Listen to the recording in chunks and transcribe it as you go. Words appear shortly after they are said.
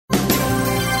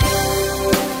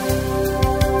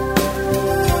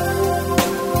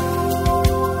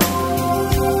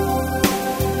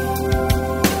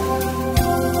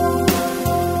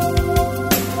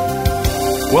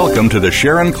Welcome to the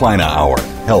Sharon Kleina Hour,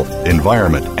 Health,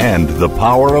 Environment, and the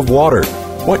Power of Water.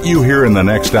 What you hear in the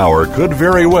next hour could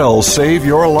very well save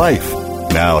your life.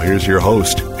 Now, here's your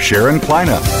host, Sharon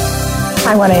Kleina.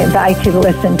 I want to invite you to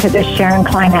listen to the Sharon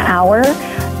Kleina Hour,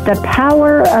 The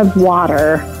Power of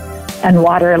Water and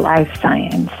Water Life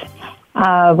Science.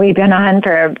 We've been on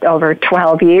for over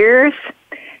 12 years,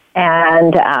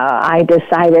 and I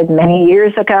decided many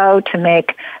years ago to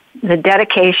make the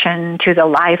dedication to the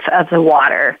life of the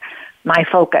water my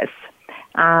focus.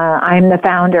 I'm the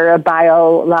founder of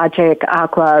Biologic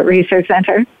Aqua Research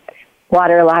Center,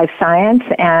 Water Life Science,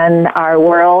 and our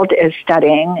world is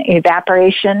studying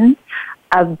evaporation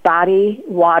of body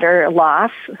water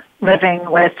loss,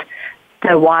 living with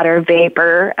the water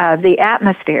vapor of the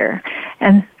atmosphere.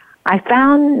 And I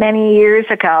found many years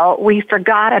ago we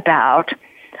forgot about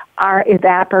our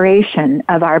evaporation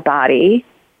of our body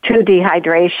to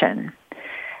dehydration.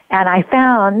 And I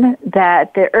found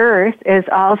that the earth is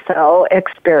also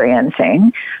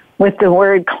experiencing, with the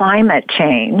word climate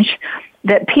change,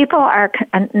 that people are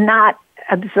not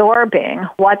absorbing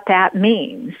what that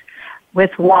means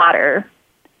with water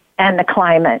and the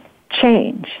climate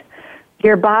change.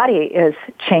 Your body is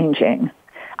changing.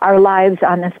 Our lives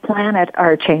on this planet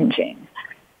are changing.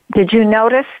 Did you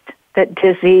notice that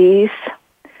disease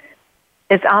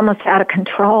is almost out of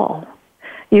control?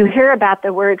 You hear about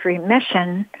the word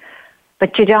remission,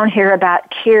 but you don't hear about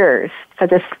cures for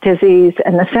this disease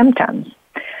and the symptoms.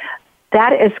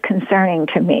 That is concerning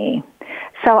to me.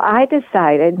 So I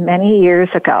decided many years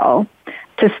ago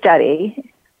to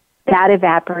study that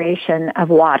evaporation of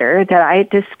water that I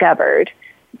discovered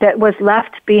that was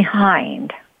left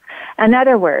behind. In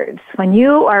other words, when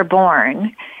you are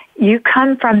born, you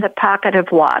come from the pocket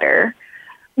of water.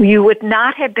 You would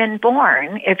not have been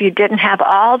born if you didn't have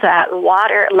all that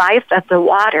water, life of the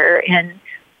water in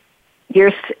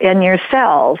your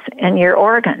cells and your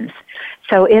organs.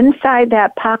 So inside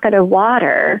that pocket of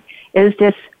water is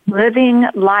this living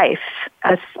life,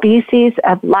 a species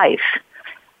of life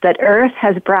that Earth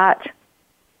has brought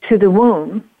to the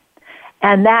womb,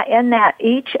 and that in that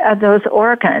each of those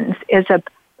organs is a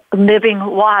living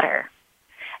water.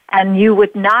 And you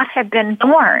would not have been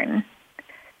born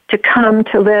to come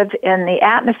to live in the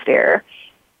atmosphere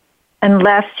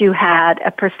unless you had a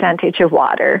percentage of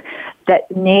water, that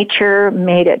nature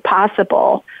made it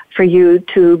possible for you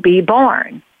to be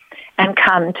born and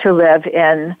come to live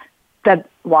in the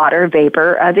water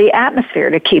vapor of the atmosphere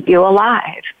to keep you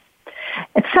alive.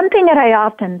 It's something that I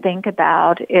often think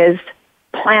about is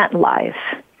plant life.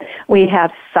 We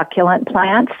have succulent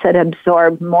plants that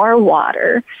absorb more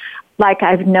water, like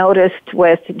I've noticed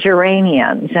with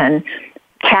geraniums and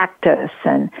cactus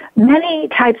and many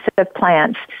types of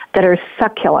plants that are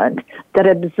succulent, that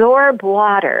absorb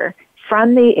water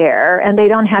from the air, and they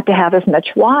don't have to have as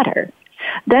much water.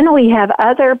 Then we have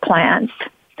other plants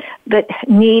that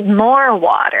need more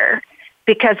water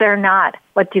because they're not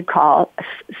what you call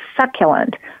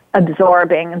succulent,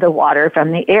 absorbing the water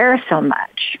from the air so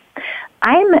much.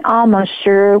 I'm almost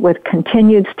sure with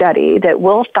continued study that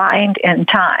we'll find in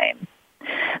time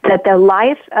that the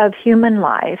life of human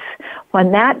life,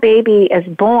 when that baby is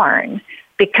born,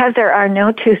 because there are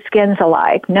no two skins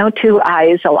alike, no two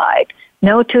eyes alike,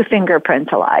 no two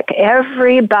fingerprints alike,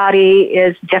 everybody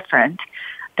is different,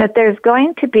 that there's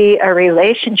going to be a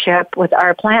relationship with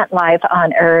our plant life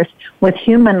on Earth, with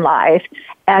human life,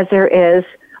 as there is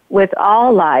with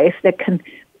all life that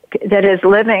is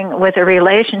living with a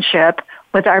relationship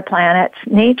with our planet's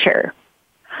nature.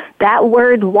 That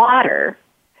word water,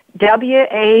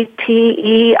 W-A-T-E-R,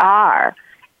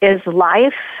 is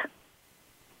life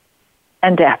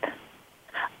and death,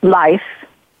 life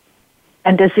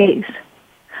and disease,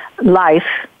 life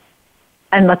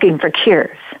and looking for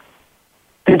cures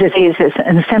for diseases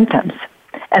and symptoms.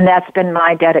 And that's been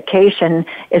my dedication,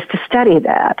 is to study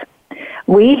that.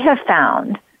 We have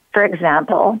found, for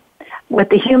example, with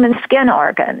the human skin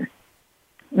organ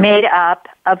made up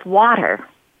of water,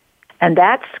 and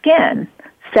that skin,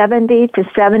 70 to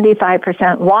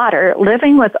 75% water,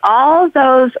 living with all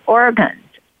those organs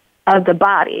of the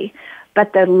body,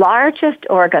 but the largest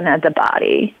organ of the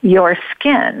body, your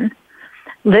skin,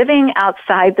 living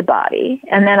outside the body,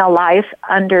 and then a life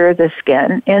under the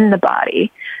skin in the body.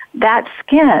 That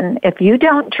skin, if you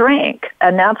don't drink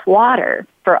enough water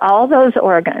for all those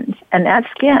organs and that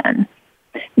skin,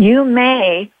 you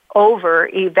may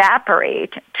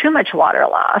over-evaporate too much water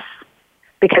loss,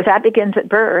 because that begins at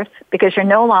birth, because you're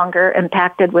no longer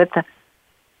impacted with the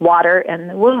water in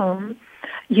the womb.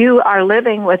 You are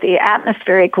living with the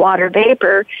atmospheric water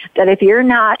vapor that if you're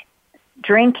not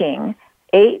drinking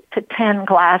 8 to 10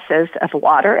 glasses of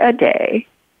water a day,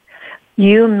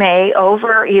 you may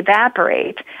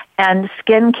over-evaporate, and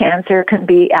skin cancer can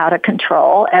be out of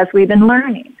control, as we've been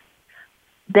learning.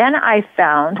 Then I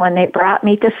found, when they brought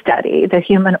me to study the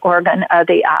human organ of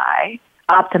the eye,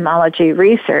 ophthalmology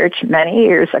research many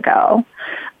years ago,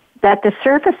 that the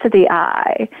surface of the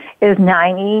eye is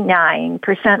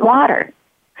 99% water.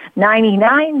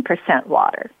 99%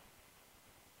 water.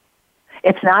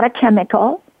 It's not a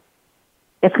chemical.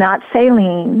 It's not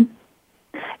saline.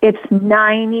 It's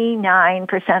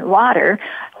 99% water.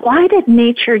 Why did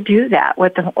nature do that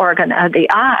with the organ of the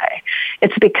eye?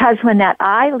 It's because when that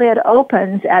eyelid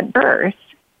opens at birth,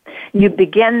 you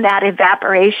begin that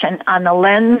evaporation on the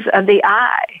lens of the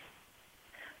eye.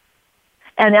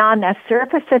 And on the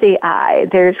surface of the eye,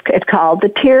 it's called the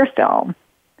tear film.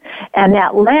 And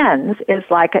that lens is,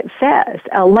 like it says,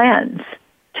 a lens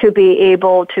to be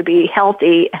able to be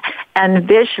healthy and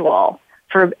visual,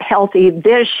 for healthy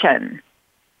vision.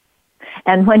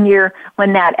 And when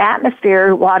that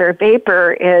atmosphere water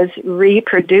vapor is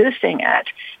reproducing it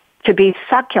to be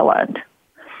succulent,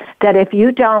 that if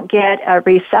you don't get a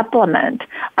resupplement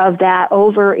of that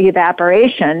over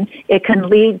evaporation, it can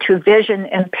lead to vision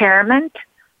impairment,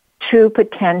 to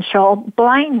potential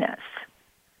blindness.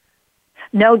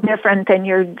 No different than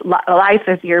your life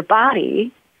of your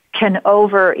body can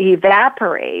over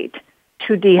evaporate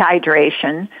to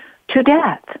dehydration, to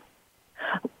death.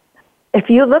 If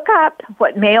you look up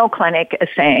what Mayo Clinic is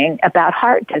saying about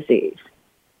heart disease,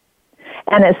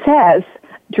 and it says,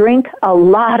 drink a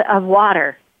lot of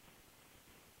water.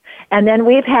 And then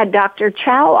we've had Dr.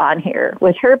 Chow on here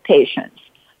with her patients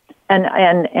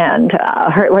and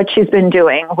what she's been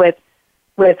doing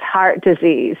with heart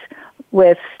disease,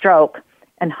 with stroke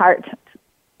and heart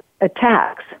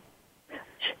attacks.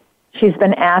 She's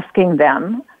been asking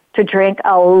them to drink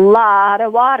a lot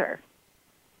of water.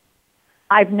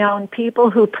 I've known people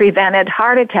who prevented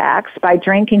heart attacks by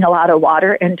drinking a lot of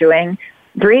water and doing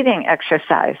breathing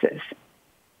exercises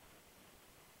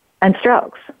and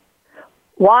strokes.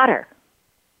 Water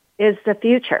is the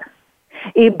future.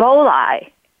 Ebola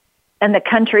and the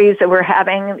countries that were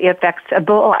having the effects of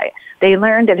Ebola, they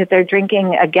learned that if they're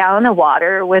drinking a gallon of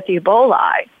water with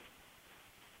Ebola,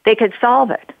 they could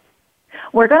solve it.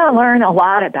 We're going to learn a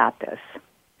lot about this.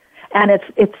 And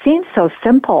it seems so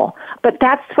simple, but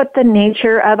that's what the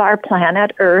nature of our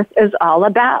planet Earth is all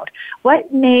about.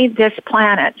 What made this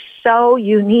planet so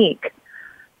unique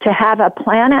to have a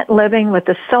planet living with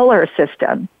the solar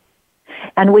system?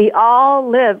 And we all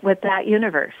live with that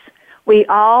universe. We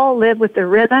all live with the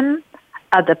rhythm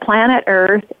of the planet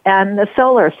Earth and the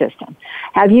solar system.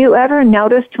 Have you ever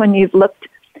noticed when you've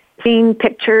seen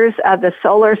pictures of the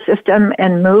solar system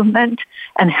in movement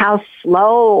and how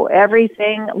slow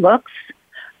everything looks?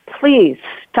 Please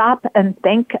stop and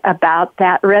think about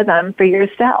that rhythm for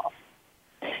yourself.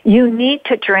 You need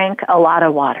to drink a lot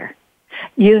of water.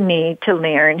 You need to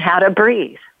learn how to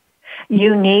breathe.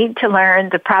 You need to learn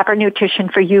the proper nutrition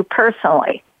for you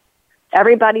personally.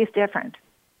 Everybody's different.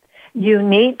 You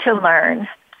need to learn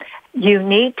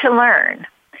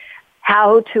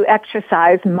how to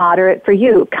exercise moderate for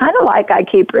you. Kind of like I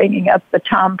keep bringing up the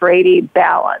Tom Brady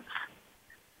balance.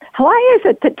 Why is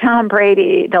it that Tom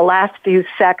Brady, the last few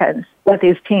seconds with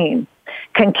his team,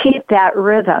 can keep that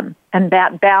rhythm and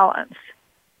that balance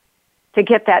to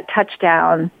get that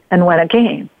touchdown and win a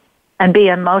game and be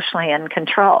emotionally in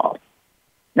control,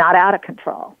 not out of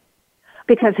control?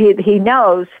 Because he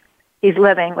knows he's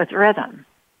living with rhythm.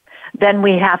 Then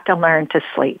we have to learn to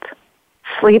sleep.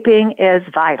 Sleeping is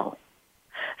vital.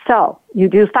 So you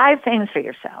do 5 things for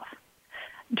yourself.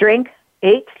 Drink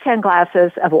 8 to 10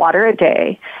 glasses of water a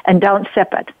day and don't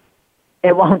sip it.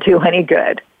 It won't do any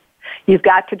good. You've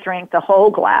got to drink the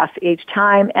whole glass each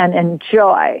time and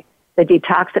enjoy the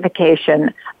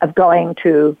detoxification of going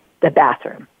to the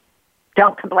bathroom.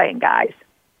 Don't complain, guys.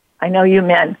 I know you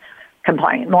men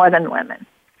complain more than women.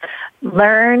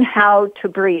 Learn how to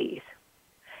breathe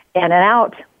in and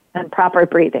out and proper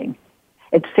breathing.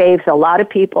 It saves a lot of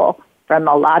people from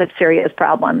a lot of serious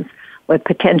problems with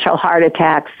potential heart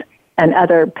attacks and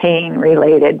other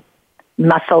pain-related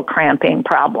muscle cramping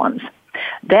problems.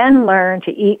 Then learn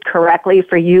to eat correctly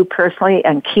for you personally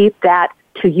and keep that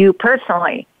to you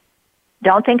personally.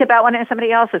 Don't think about what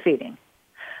somebody else is eating.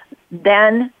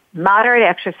 Then moderate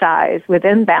exercise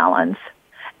within balance,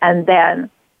 and then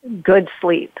good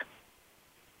sleep.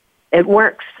 It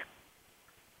works.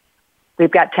 We've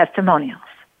got testimonials.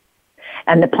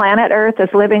 And the planet Earth is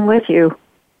living with you.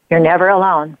 You're never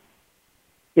alone.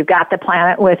 You've got the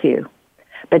planet with you.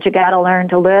 But you got to learn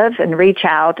to live and reach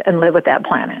out and live with that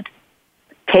planet.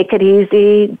 Take it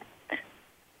easy.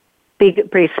 Be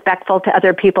respectful to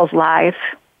other people's life.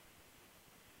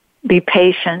 Be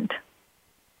patient.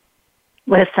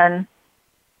 Listen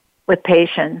with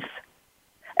patience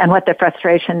and what the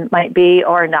frustration might be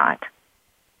or not.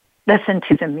 Listen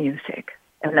to the music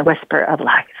and the whisper of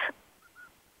life.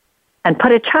 And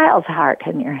put a child's heart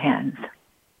in your hands.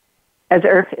 As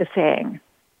Earth is saying,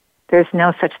 there's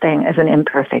no such thing as an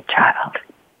imperfect child.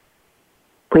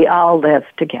 We all live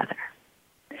together.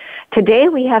 Today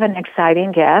we have an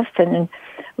exciting guest, and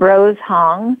Rose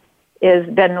Hong has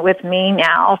been with me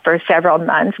now for several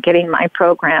months, getting my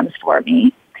programs for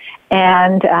me.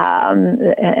 And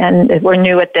we're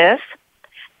new at this.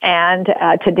 And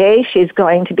today she's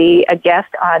going to be a guest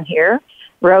on here.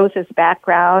 Rose's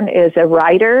background is a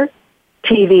writer,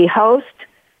 TV host,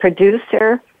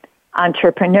 producer,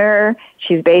 entrepreneur.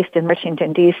 She's based in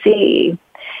Washington, D.C.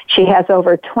 She has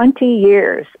over 20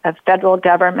 years of federal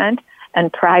government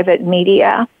and private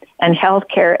media and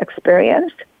healthcare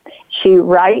experience. She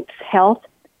writes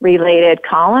health-related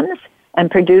columns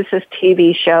and produces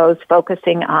TV shows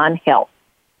focusing on health.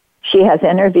 She has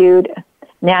interviewed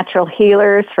natural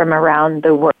healers from around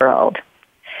the world.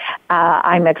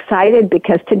 I'm excited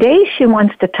because today she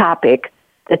wants to topic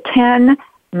the 10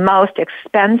 most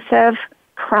expensive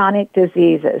chronic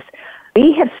diseases.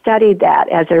 We have studied that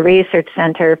as a research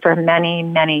center for many,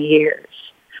 many years.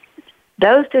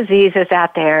 Those diseases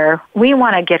out there, we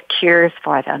want to get cures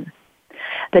for them.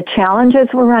 The challenges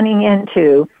we're running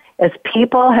into is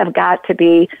people have got to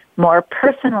be more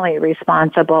personally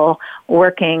responsible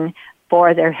working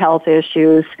for their health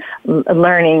issues,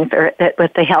 learning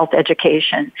with the health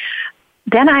education.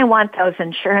 Then I want those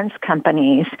insurance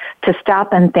companies to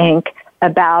stop and think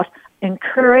about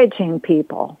encouraging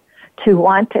people to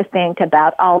want to think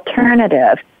about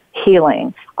alternative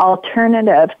healing,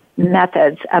 alternative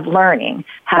methods of learning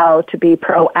how to be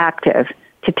proactive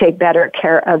to take better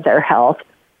care of their health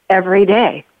every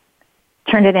day.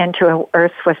 Turn it into an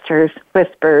Earth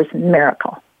Whispers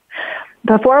miracle.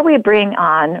 Before we bring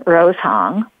on Rose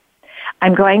Hong,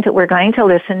 we're going to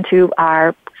listen to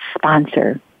our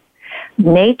sponsor,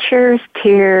 Nature's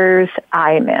Tears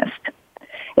Eye Mist.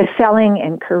 It's selling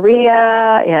in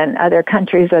Korea, in other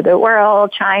countries of the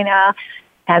world, China,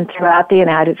 and throughout the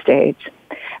United States.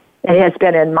 It has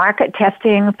been in market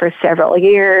testing for several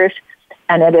years,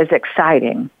 and it is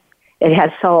exciting. It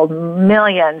has sold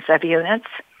millions of units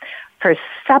for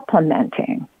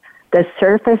supplementing the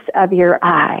surface of your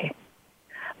eye.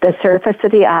 The surface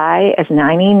of the eye is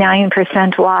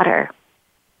 99% water.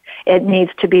 It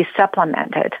needs to be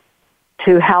supplemented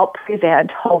to help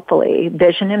prevent, hopefully,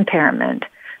 vision impairment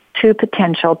to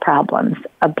potential problems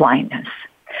of blindness.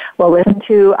 We'll listen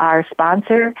to our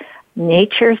sponsor,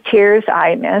 Nature's Tears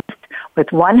Eye Mist, with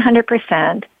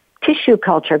 100% tissue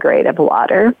culture grade of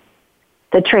water,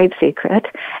 the trade secret,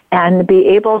 and be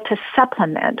able to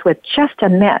supplement with just a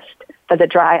mist for the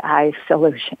dry eye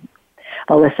solution.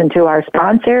 We'll listen to our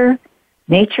sponsor,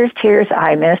 Nature's Tears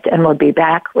Eye Mist, and we'll be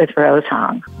back with Rose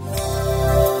Hong.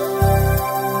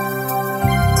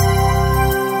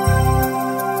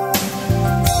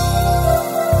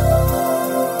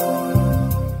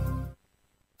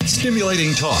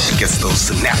 Stimulating talk. It gets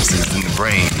those synapses in the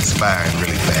brain firing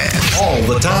really fast. All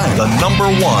the time. The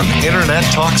 #1 Internet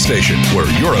talk station where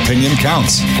your opinion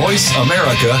counts.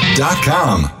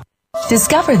 VoiceAmerica.com.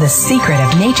 Discover the secret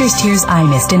of Nature's Tears Eye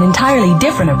Mist, an entirely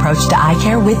different approach to eye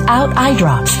care without eye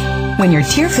drops. When your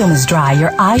tear film is dry,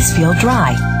 your eyes feel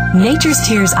dry. Nature's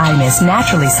Tears Eye Mist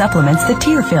naturally supplements the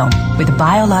tear film with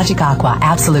Biologic Aqua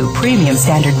Absolute Premium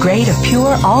Standard Grade of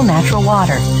pure, all-natural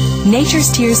water. Nature's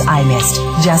Tears Eye Mist,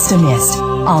 just a mist.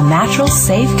 All natural,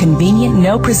 safe, convenient,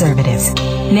 no preservatives.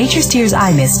 Nature's Tears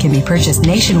Eye Mist can be purchased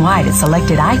nationwide at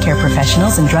selected eye care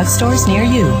professionals and drugstores near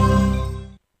you.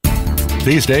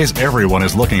 These days, everyone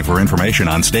is looking for information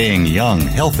on staying young,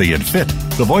 healthy, and fit.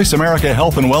 The Voice America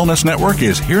Health and Wellness Network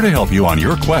is here to help you on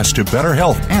your quest to better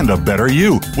health and a better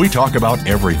you. We talk about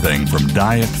everything from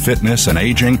diet, fitness, and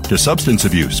aging to substance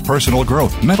abuse, personal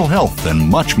growth, mental health, and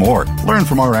much more. Learn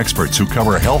from our experts who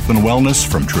cover health and wellness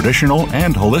from traditional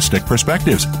and holistic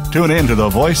perspectives. Tune in to the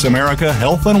Voice America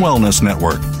Health and Wellness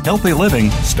Network. Healthy living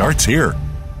starts here.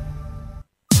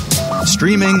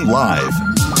 Streaming live.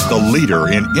 The leader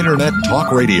in Internet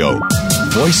talk radio.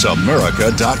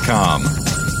 VoiceAmerica.com.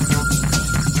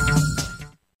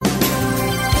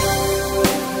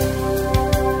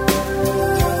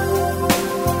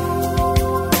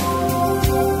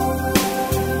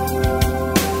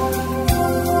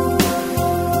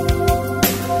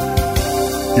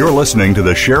 You're listening to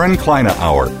the Sharon Kleyne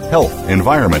Hour, Health,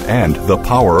 Environment, and the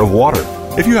Power of Water.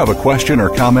 If you have a question or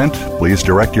comment, please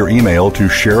direct your email to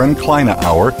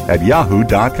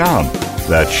SharonKleinehour@yahoo.com.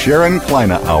 That's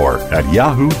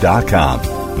SharonKleinehour@yahoo.com.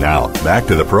 Now, back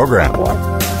to the program.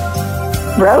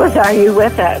 Rose, are you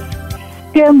with us?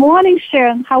 Good morning,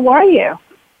 Sharon. How are you?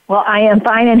 Well, I am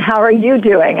fine, and how are you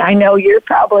doing? I know you've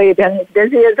probably been as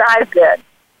busy as I've been.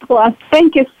 Well,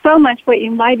 thank you so much for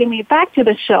inviting me back to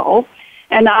the show.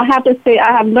 And I have to say,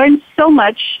 I have learned so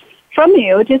much from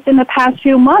you just in the past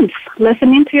few months,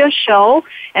 listening to your show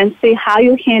and see how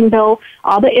you handle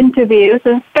all the interviews,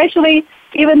 and especially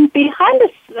even behind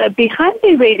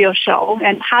the radio show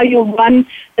and how you run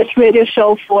this radio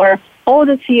show for all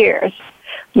these years.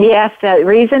 Yes, the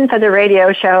reason for the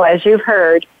radio show, as you've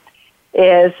heard,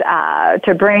 is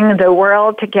to bring the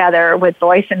world together with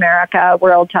Voice America,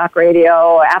 World Talk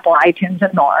Radio, Apple iTunes,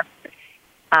 and more.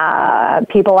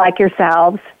 People like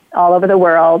yourselves all over the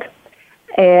world,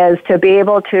 is to be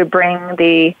able to bring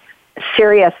the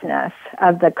seriousness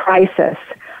of the crisis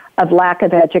of lack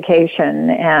of education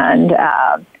and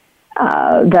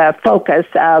the focus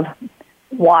of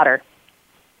water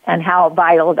and how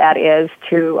vital that is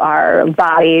to our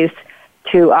bodies,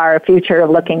 to our future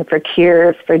looking for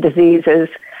cures for diseases,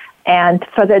 and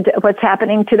for what's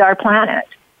happening to our planet.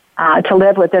 To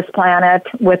live with this planet,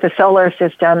 with the solar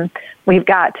system, we've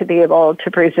got to be able to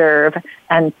preserve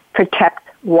and protect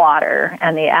water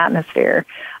and the atmosphere.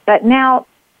 But now,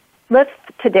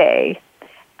 today,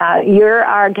 you're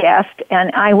our guest,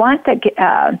 and I want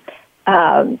the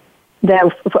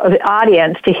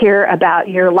audience to hear about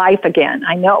your life again.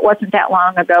 I know it wasn't that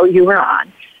long ago you were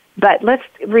on, but let's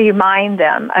remind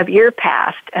them of your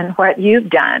past and what you've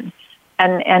done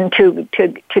and to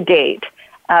date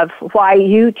of why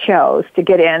you chose to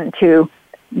get into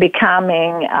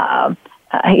becoming,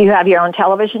 you have your own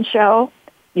television show,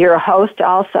 you're a host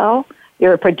also,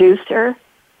 you're a producer,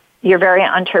 you're very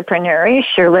entrepreneurial,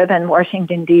 you live in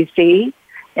Washington, D.C.,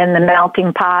 in the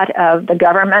melting pot of the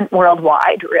government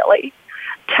worldwide, really.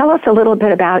 Tell us a little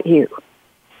bit about you.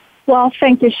 Well,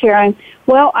 thank you, Sharon.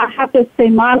 Well, I have to say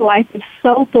my life is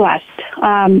so blessed.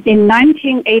 In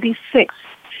 1986,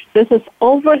 this is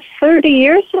over 30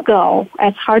 years ago,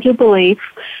 it's hard to believe,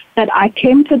 that I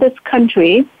came to this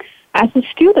country as a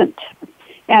student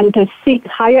and to seek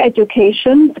higher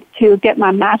education to get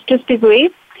my master's degree.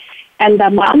 And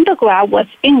my undergrad was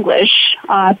English,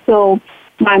 so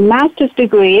my master's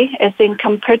degree is in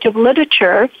comparative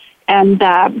literature. And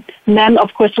then,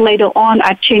 of course, later on,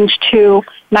 I changed to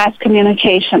mass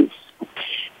communications.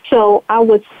 So I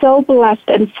was so blessed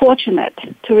and fortunate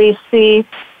to receive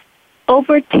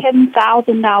over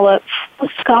 $10,000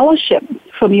 scholarship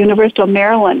from University of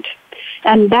Maryland.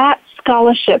 And that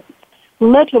scholarship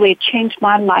literally changed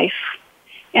my life.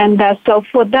 And so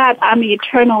for that, I'm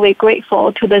eternally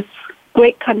grateful to this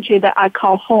great country that I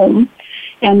call home.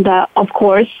 And of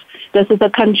course, this is a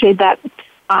country that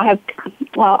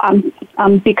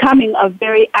I'm becoming a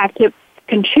very active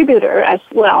contributor as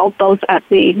well, both as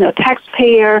the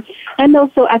taxpayer and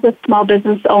also as a small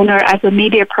business owner, as a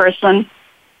media person,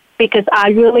 because I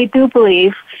really do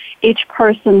believe each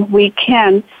person we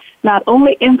can not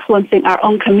only influencing our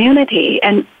own community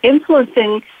and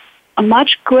influencing a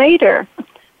much greater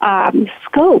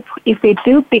scope if we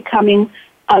do becoming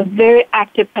a very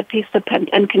active participant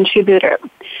and contributor.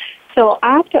 So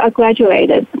after I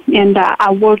graduated, and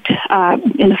I worked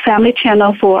in the Family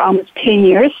Channel for almost 10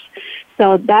 years.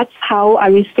 So that's how I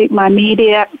received my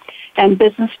media and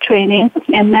business training.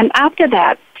 And then after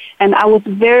that, and I was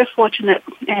very fortunate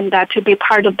and to be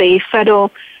part of the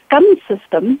federal government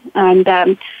system. And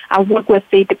I work with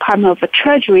the Department of the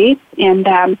Treasury and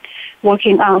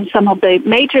working on some of the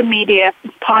major media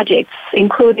projects,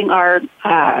 including our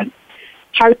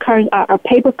our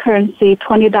paper currency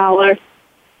 $20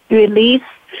 release,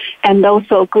 and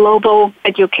also global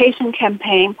education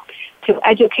campaign to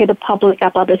educate the public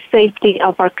about the safety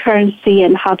of our currency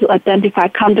and how to identify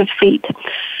counterfeit.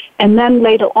 And then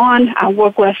later on, I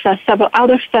work with several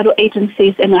other federal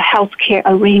agencies in the healthcare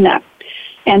arena.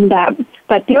 And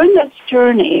but during this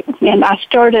journey, and I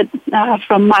started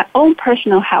from my own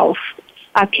personal health.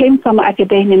 I came from an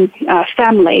academic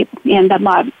family, and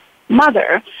my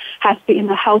mother has been in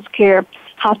the healthcare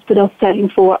hospital setting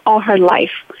for all her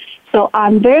life. So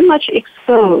I'm very much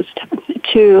exposed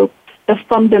to the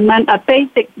fundamental,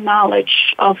 basic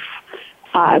knowledge of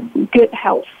good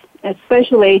health,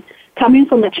 especially coming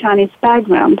from a Chinese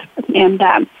background. And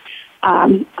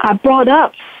I brought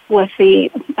up with the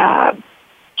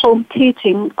home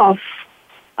teaching of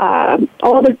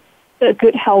all the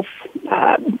good health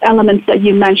elements that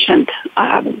you mentioned,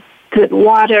 good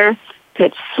water,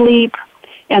 good sleep,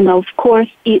 and of course,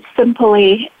 eat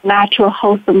simply natural,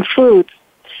 wholesome foods.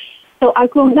 So I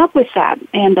grew up with that,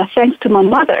 and thanks to my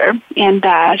mother, and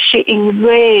she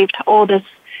engraved all these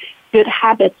good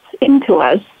habits into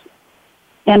us.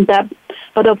 And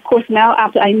but of course now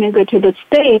after I immigrated to the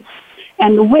States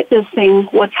and witnessing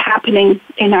what's happening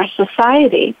in our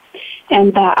society,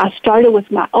 and I started with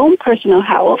my own personal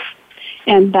health,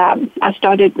 and I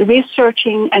started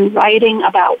researching and writing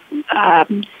about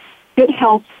good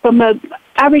health from an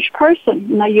average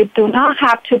person. Now, you do not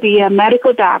have to be a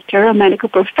medical doctor, a medical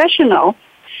professional,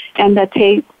 and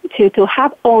to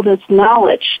have all this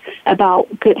knowledge about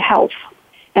good health.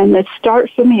 And it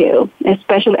starts from you,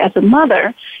 especially as a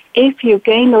mother. If you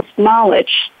gain this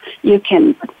knowledge, you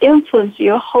can influence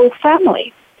your whole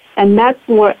family. And that's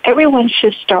where everyone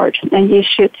should start. And you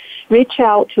should reach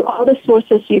out to all the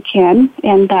sources you can.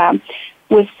 And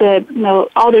with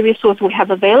all the resources we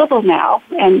have available now,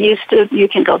 and you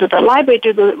can go to the library,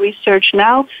 do the research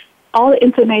now. All the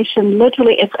information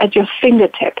literally is at your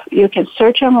fingertip. You can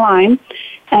search online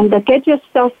and get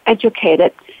yourself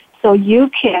educated so you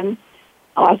can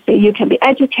be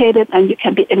educated and you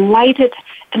can be enlightened,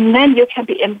 and then you can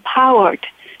be empowered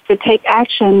to take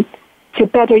action to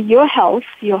better your health,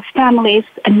 your families,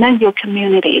 and then your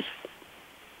communities.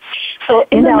 So,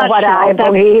 what I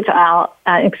believe,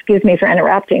 excuse me for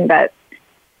interrupting, but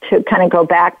to kind of go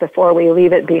back before we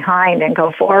leave it behind and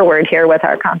go forward here with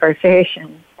our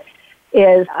conversation,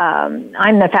 is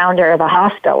I'm the founder of a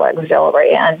hospital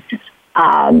auxiliary, and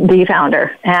the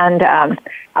founder. And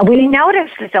we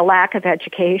noticed there's a lack of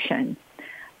education.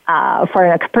 For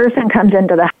a person comes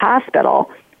into the hospital,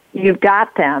 you've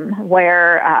got them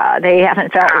where they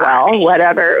haven't felt well,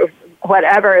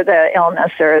 whatever the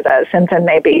illness or the symptom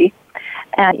may be,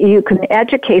 and you can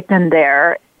educate them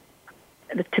there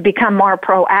to become more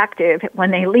proactive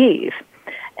when they leave,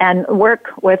 and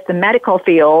work with the medical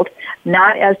field,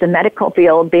 not as the medical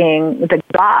field being the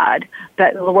God,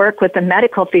 but work with the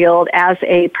medical field as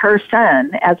a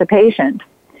person, as a patient,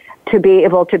 to be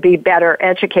able to be better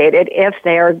educated if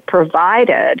they are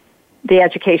provided the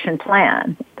education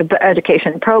plan, the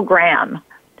education program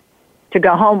to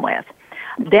go home with.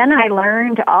 Then I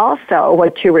learned also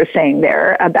what you were saying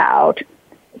there about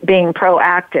being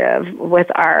proactive with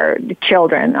our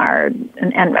children,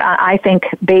 and I think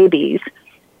babies.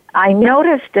 I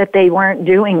noticed that they weren't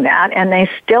doing that, and they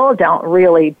still don't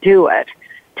really do it,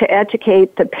 to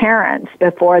educate the parents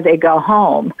before they go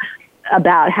home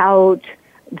about how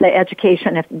the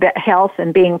education of health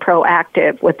and being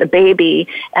proactive with the baby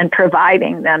and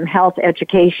providing them health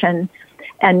education.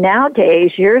 And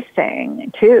nowadays, you're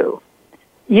saying, too,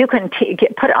 you can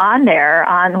put on there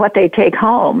on what they take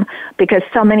home, because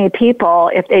so many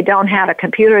people, if they don't have a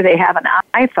computer, they have an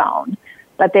iPhone,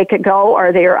 but they could go,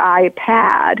 or their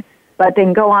iPad, but they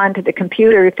can go onto the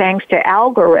computer thanks to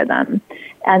algorithm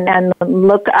and then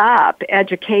look up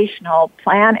educational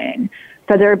planning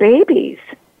for their babies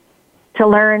to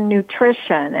learn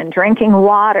nutrition and drinking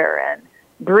water and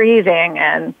breathing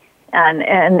and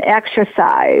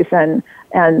exercise and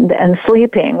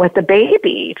sleeping with the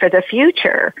baby for the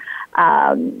future,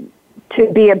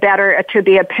 to be a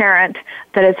parent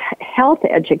that is health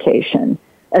education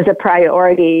as a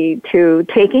priority to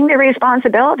taking the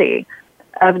responsibility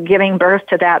of giving birth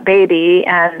to that baby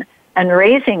and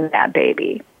raising that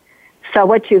baby. So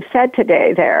what you've said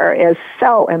today there is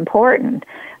so important.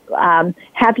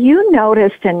 Have you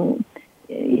noticed, and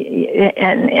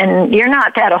you're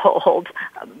not that old,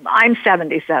 I'm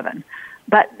 77,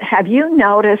 but have you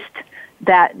noticed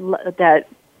that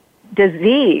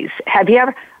disease, have you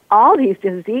ever, all these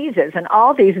diseases and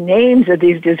all these names of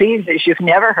these diseases you've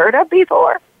never heard of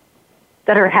before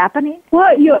that are happening?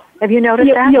 Well, have you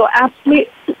noticed that?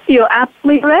 You're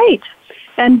absolutely right.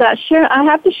 And I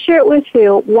have to share with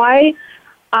you why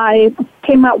I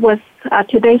came up with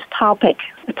today's topic,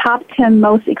 the top 10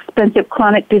 most expensive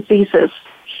chronic diseases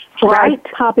for our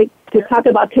topic to talk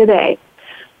about today.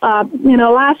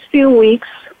 Last few weeks,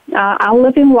 I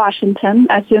live in Washington.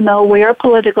 As you know, we're a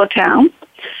political town.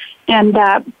 And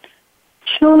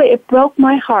truly it broke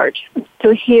my heart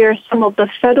to hear some of the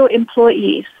federal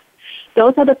employees.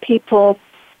 Those are the people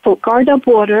who guard our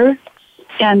border,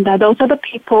 and those are the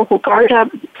people who guard our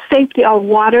safety, our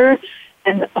water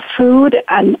and food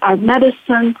and our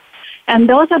medicine. And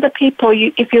those are the people,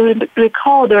 if you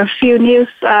recall, there are a few news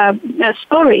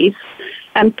stories,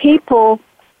 and people,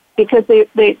 because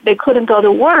they couldn't go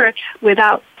to work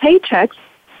without paychecks,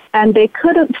 and they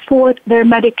couldn't afford their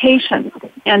medication.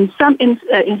 And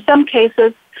in some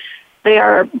cases, they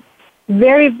are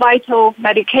very vital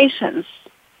medications,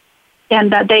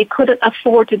 and that they couldn't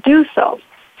afford to do so.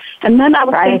 And then I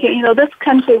was thinking, this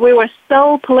country, we were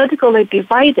so politically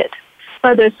divided,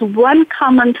 but there's one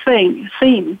common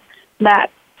theme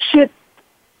that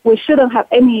we shouldn't have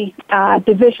any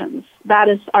divisions. That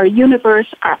is our universe,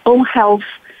 our own health,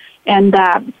 and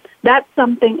that's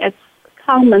something that's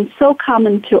common, so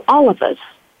common to all of us,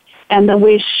 and that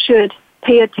we should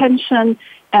pay attention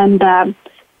and,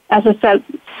 as I said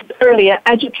earlier,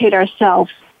 educate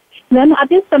ourselves. Then I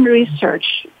did some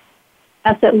research.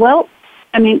 I said,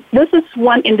 this is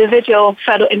one individual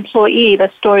federal employee,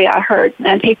 the story I heard,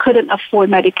 and he couldn't afford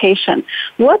medication.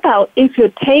 What about if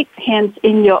you take hands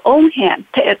in your own hand,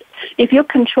 if you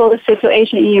control the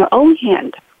situation in your own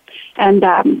hand? And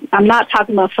I'm not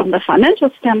talking about from the financial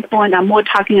standpoint, I'm more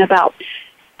talking about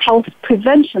health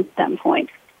prevention standpoint.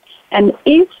 And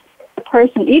each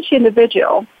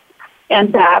individual,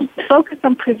 and focus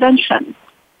on prevention,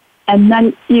 and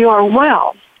then you are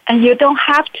well, and you don't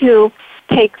have to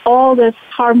take all this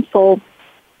harmful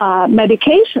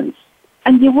medications,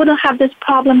 and you wouldn't have this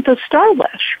problem to start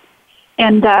with.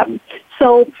 And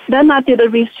so then I did a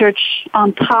research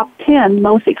on top 10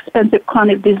 most expensive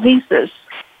chronic diseases.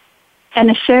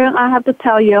 And Sharon, I have to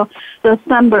tell you, those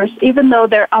numbers, even though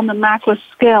they're on the macro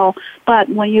scale, but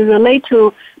when you relate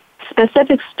to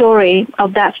specific story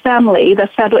of that family, the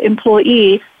federal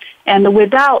employee, and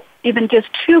without even just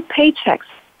 2 paychecks,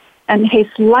 and his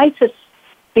life is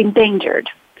endangered.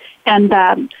 And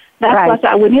that's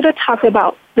why we need to talk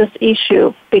about this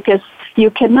issue, because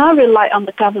you cannot rely on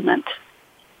the government,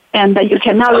 and that you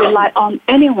cannot rely on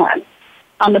anyone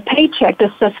on the paycheck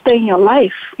to sustain your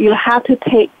life. You have to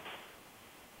take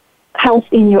health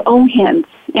in your own hands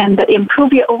and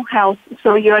improve your own health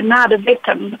so you're not a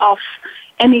victim of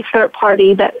any third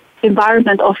party, that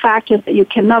environment or factors that you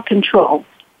cannot control.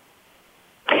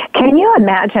 Can you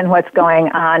imagine what's going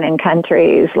on in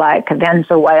countries like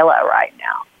Venezuela right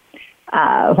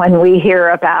now? When we hear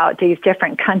about these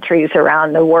different countries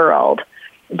around the world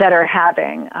that are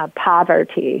having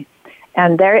poverty,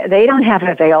 and they don't have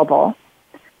available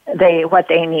what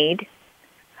they need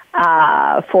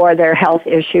for their health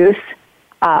issues.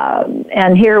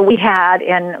 And here we had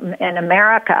in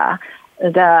America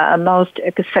the most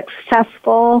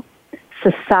successful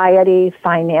society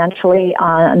financially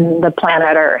on the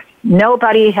planet Earth.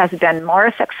 Nobody has been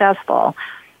more successful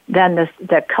than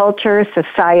the culture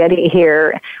society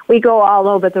here. We go all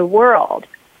over the world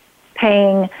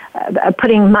putting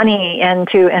money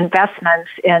into investments,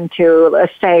 into,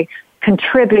 let's say,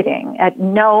 contributing at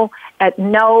no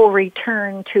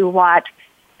return to what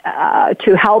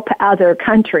to help other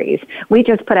countries. We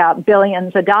just put out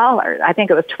billions of dollars. I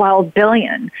think it was $12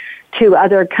 billion to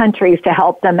other countries to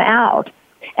help them out.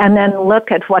 And then look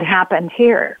at what happened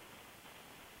here.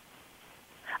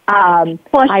 I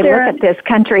look at this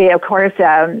country, of course,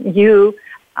 you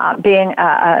being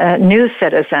a new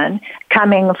citizen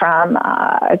coming from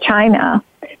China,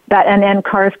 and then, of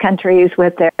course, countries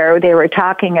they were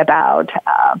talking about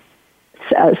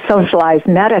socialized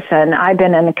medicine. I've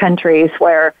been in countries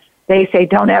where they say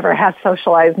don't ever have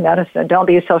socialized medicine, don't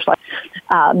be socialized,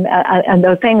 and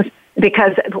those things,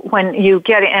 because when you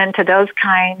get into those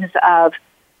kinds of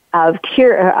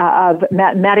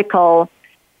medical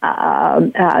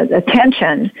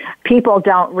attention, people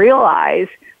don't realize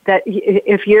that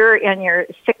if you're in your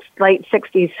late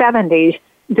 60s, 70s,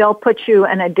 they'll put you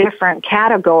in a different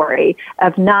category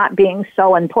of not being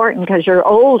so important because you're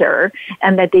older,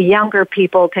 and that the younger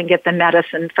people can get the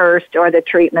medicine first or the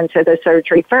treatments or the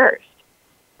surgery first.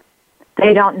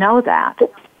 They don't know that.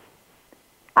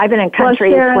 I've been in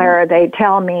countries where they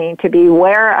tell me to be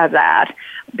aware of that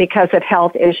because of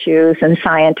health issues and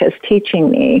scientists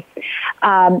teaching me.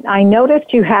 I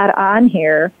noticed you had on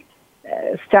here,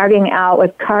 starting out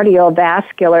with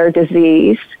cardiovascular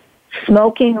disease,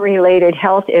 smoking-related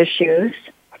health issues,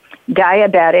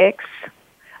 diabetics,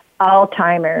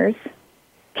 Alzheimer's,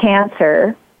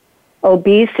 cancer,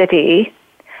 obesity,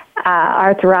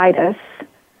 arthritis,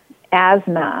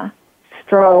 asthma,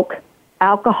 stroke,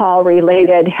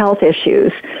 alcohol-related health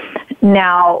issues.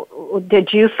 Now,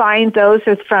 did you find those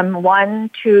as from 1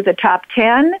 to the top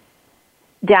 10,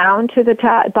 down to the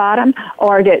bottom,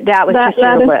 or that was just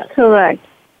your list? That is correct.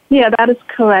 Yeah, that is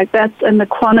correct. That's in the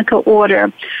chronicle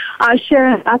order.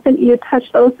 Sharon, I think you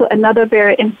touched also another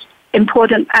very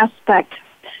important aspect.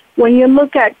 When you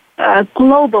look at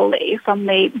globally from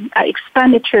the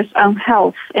expenditures on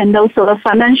health and also the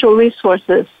financial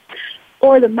resources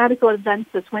or the medical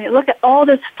advances, when you look at all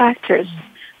these factors,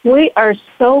 we are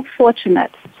so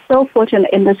fortunate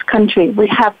in this country. We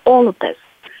have all of this.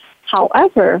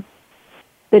 However,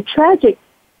 the tragic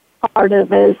part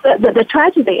of it is, the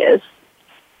tragedy is,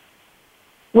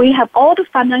 we have all the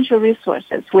financial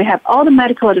resources, we have all the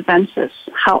medical advances.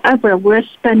 However, we're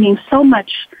spending so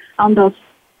much on those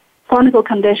chronic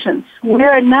conditions.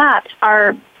 We're not,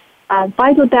 our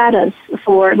vital data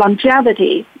for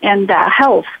longevity and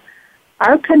health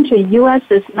our country, U.S.,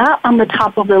 is not on the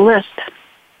top of the list.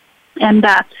 And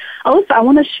also, I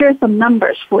want to share some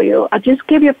numbers for you. I'll just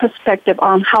give you a perspective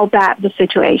on how bad the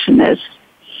situation is.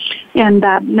 And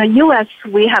in the U.S.,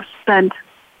 we have spent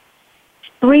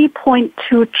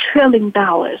 $3.2 trillion.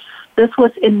 This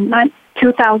was in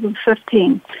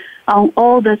 2015 on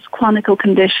all these chronic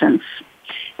conditions.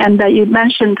 And you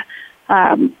mentioned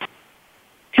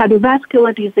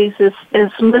cardiovascular diseases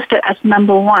is listed as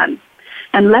number one.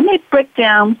 And let me break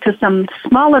down to some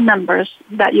smaller numbers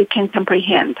that you can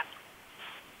comprehend.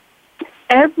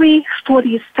 Every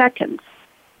 40 seconds,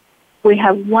 we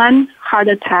have one heart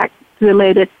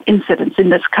attack-related incident in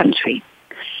this country.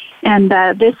 And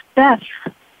this death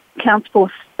counts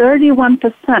for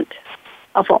 31%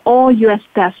 of all U.S.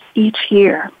 deaths each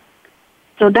year.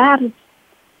 So that is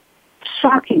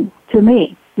shocking to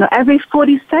me. Now, every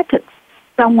 40 seconds,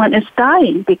 someone is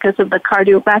dying because of the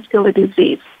cardiovascular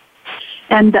disease.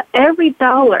 And every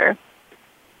dollar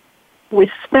we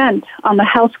spend on the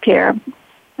health care,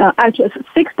 actually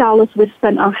 $6 we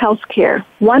spend on health care,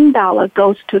 $1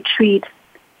 goes to treat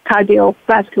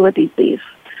cardiovascular disease.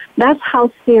 That's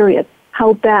how serious,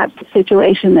 how bad the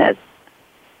situation is.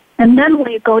 And then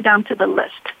when you go down to the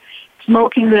list,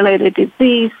 smoking-related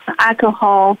disease,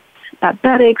 alcohol,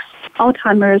 diabetics,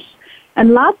 Alzheimer's,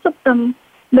 and lots of them,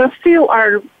 there are few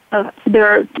are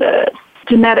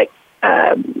genetic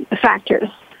factors,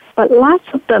 but lots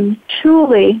of them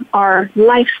truly are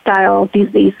lifestyle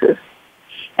diseases.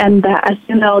 And as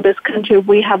you know, this country,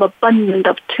 we have abundance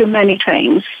of too many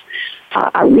things,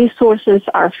 our resources,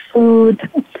 our food,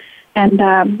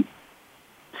 and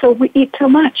so we eat too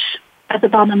much. At the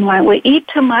bottom line, we eat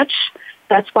too much.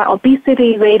 That's why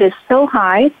obesity rate is so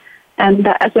high. And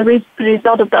as a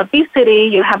result of the obesity,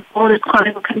 you have all these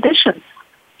chronic conditions.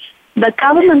 The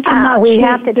government cannot we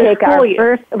have to take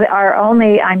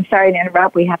I'm sorry to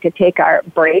interrupt, we have to take our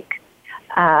break.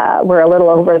 We're a little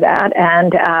over that,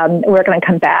 and we're going to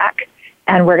come back,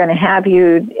 and we're going to have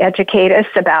you educate us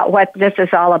about what this is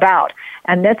all about.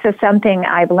 And this is something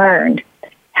I've learned.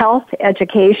 Health,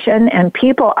 education, and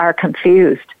people are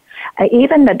confused.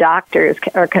 Even the doctors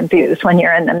are confused when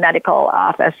you're in the medical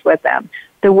office with them.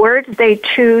 The words they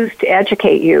choose to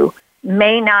educate you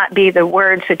may not be the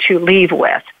words that you leave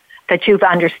with, that you've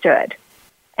understood.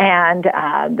 And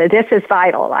this is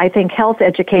vital. I think health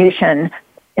education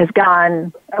has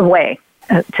gone away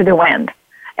to the wind.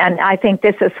 And I think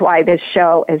this is why this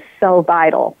show is so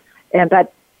vital.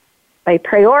 But a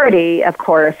priority, of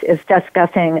course, is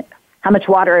discussing how much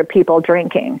water are people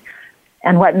drinking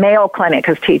and what Mayo Clinic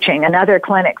is teaching and other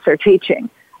clinics are teaching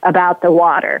about the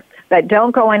water. But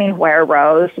don't go anywhere,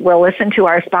 Rose. We'll listen to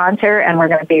our sponsor, and we're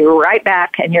going to be right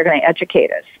back, and you're going to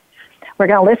educate us. We're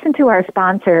going to listen to our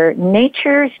sponsor,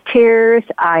 Nature's Tears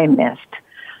Eye Mist.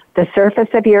 The surface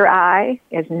of your eye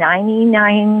is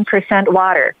 99%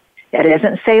 water. It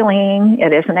isn't saline.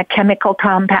 It isn't a chemical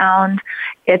compound.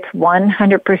 It's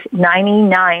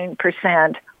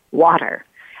 99% water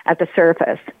at the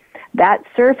surface. That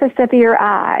surface of your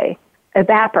eye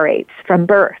evaporates from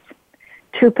birth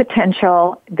to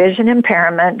potential vision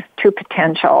impairment to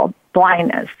potential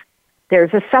blindness.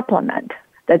 There's a supplement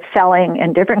that's selling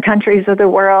in different countries of the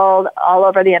world, all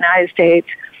over the United States.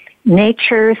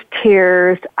 Nature's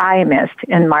Tears Eye Mist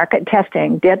in market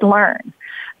testing did learn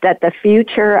that the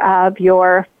future of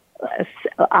your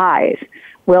eyes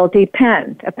will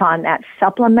depend upon that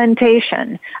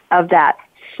supplementation of that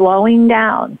slowing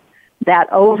down. That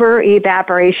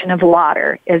over-evaporation of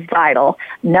water is vital,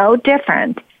 no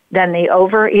different than the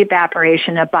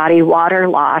over-evaporation of body water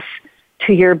loss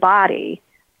to your body,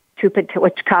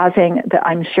 which causing,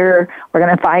 I'm sure we're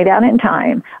going to find out in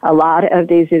time, a lot of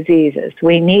these diseases.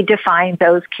 We need to find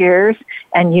those cures,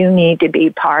 and you need to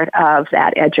be part of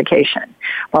that education.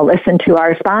 Well, listen to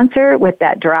our sponsor with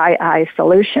that dry eye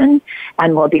solution,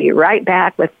 and we'll be right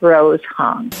back with Rose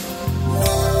Hong.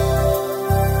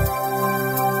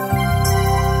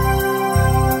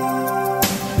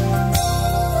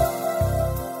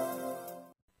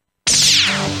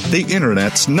 The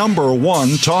Internet's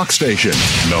 #1 talk station.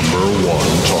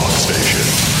 #1 talk station.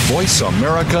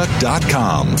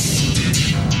 VoiceAmerica.com.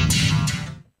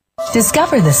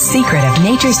 Discover the secret of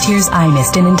Nature's Tears Eye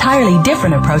Mist, an entirely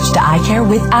different approach to eye care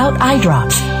without eye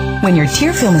drops. When your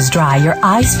tear film is dry, your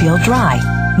eyes feel dry.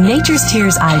 Nature's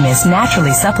Tears Eye Mist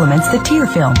naturally supplements the tear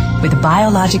film with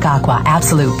Biologic Aqua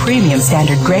Absolute Premium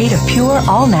Standard Grade of pure,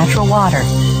 all-natural water.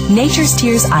 Nature's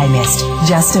Tears Eye Mist,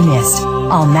 just a mist.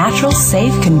 All natural,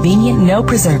 safe, convenient, no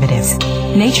preservatives.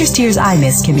 Nature's Tears Eye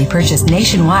Mist can be purchased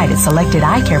nationwide at selected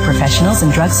eye care professionals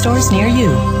and drugstores near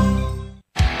you.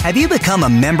 Have you become a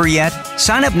member yet?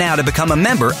 Sign up now to become a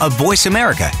member of Voice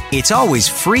America. It's always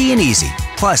free and easy.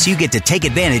 Plus, you get to take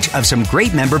advantage of some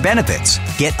great member benefits.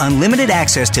 Get unlimited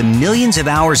access to millions of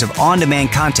hours of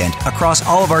on-demand content across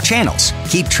all of our channels.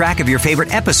 Keep track of your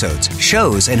favorite episodes,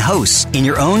 shows, and hosts in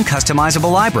your own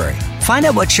customizable library. Find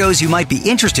out what shows you might be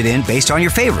interested in based on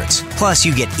your favorites. Plus,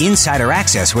 you get insider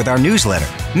access with our newsletter.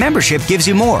 Membership gives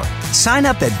you more. Sign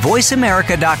up at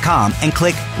voiceamerica.com and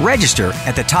click register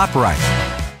at the top right.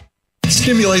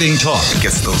 Stimulating talk. It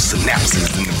gets those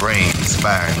synapses in the brain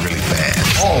firing really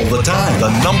fast. All the time. The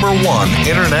 #1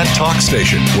 Internet talk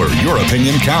station where your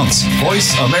opinion counts.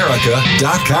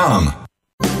 VoiceAmerica.com.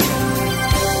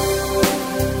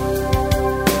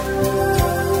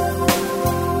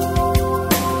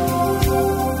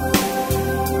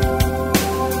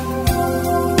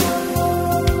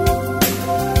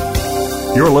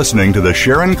 You're listening to the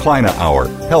Sharon Kleina Hour,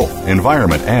 Health,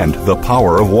 Environment, and the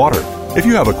Power of Water. If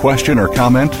you have a question or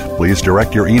comment, please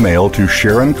direct your email to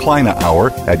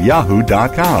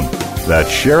SharonKleinaHour@yahoo.com. That's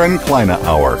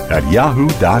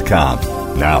SharonKleinaHour@yahoo.com.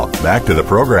 Now, back to the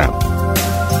program.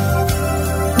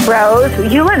 Rose,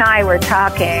 you and I were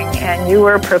talking, and you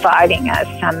were providing us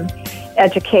some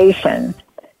education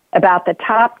about the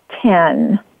top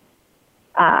 10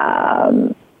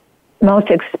 most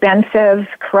expensive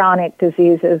chronic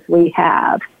diseases we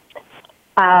have.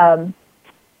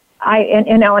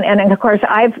 And of course,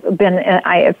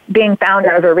 being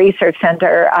founder of a research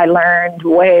center, I learned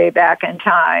way back in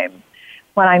time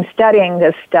when I'm studying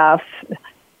this stuff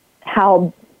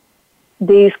how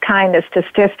these kind of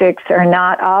statistics are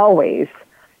not always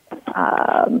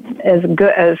as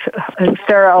good, as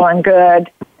thorough and good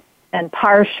and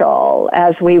partial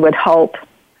as we would hope.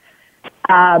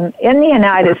 In the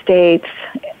United States,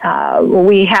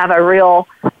 we have a real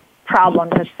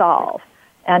problem to solve.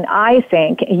 And I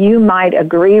think you might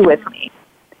agree with me.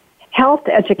 Health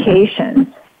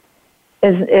education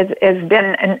is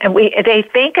been, and they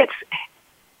think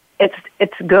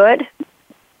it's good.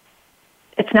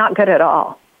 It's not good at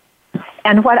all.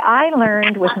 And what I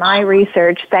learned with my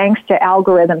research, thanks to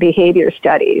algorithm behavior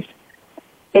studies,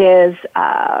 is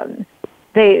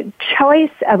the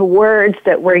choice of words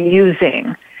that we're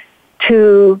using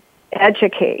to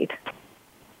educate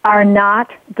are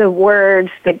not the words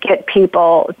that get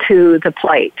people to the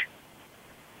plate.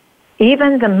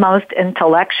 Even the most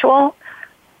intellectual,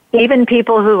 even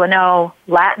people who know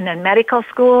Latin in medical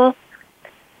school,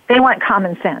 they want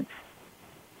common sense.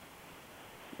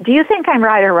 Do you think I'm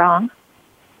right or wrong?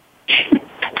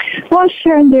 Well,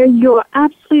 Sharon, you're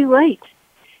absolutely right.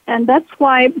 And that's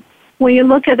why when you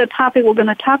look at the topic we're going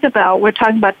to talk about, we're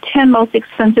talking about 10 most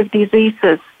expensive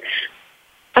diseases.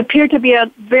 Appear to be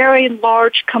a very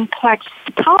large, complex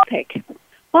topic.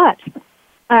 But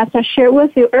as I shared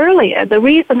with you earlier, the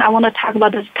reason I want to talk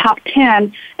about this top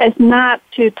 10 is not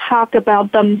to talk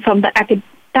about them from the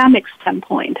academic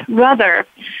standpoint. Rather,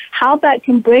 how that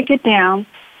can break it down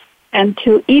and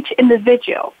to each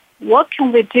individual, what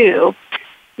can we do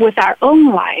with our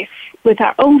own life, with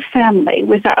our own family,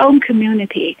 with our own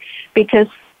community? Because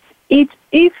if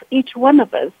each one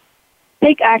of us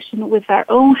take action with our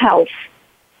own health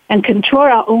and control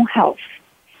our own health,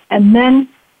 and then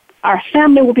our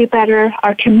family will be better,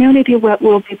 our community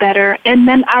will be better, and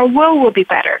then our world will be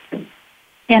better.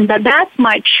 And that's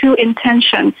my true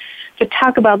intention to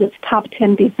talk about this top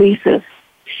 10 diseases.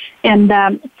 And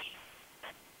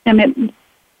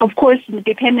of course,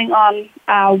 depending on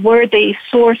where the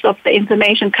source of the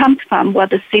information comes from,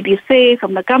 whether CDC,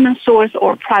 from the government source,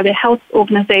 or private health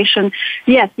organization,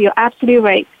 yes, you're absolutely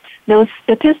right. Those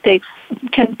statistics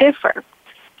can differ.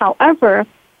 However,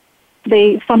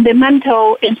 the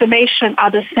fundamental information are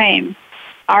the same.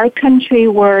 Our country,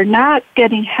 we're not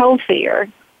getting healthier,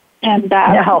 and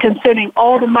considering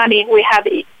all the money we have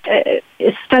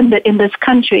spent in this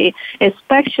country,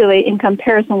 especially in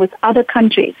comparison with other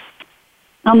countries.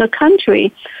 On the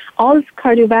contrary, all these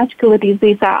cardiovascular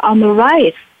diseases are on the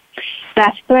rise.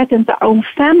 That threatens our own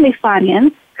family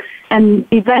finance and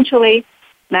eventually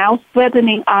now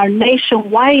threatening our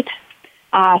nationwide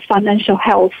financial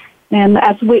health. And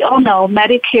as we all know,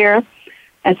 Medicare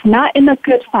is not in a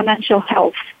good financial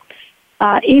health.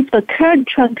 If the current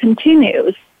trend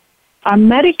continues, our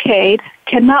Medicaid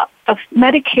cannot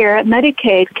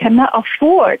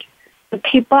afford to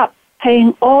keep up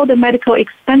paying all the medical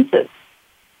expenses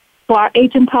for our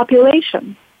aging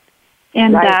population.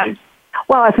 And right.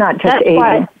 Well, it's not just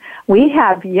aging. We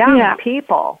have young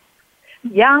people,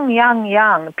 young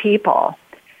people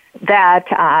that,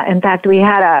 in fact,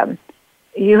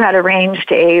 you had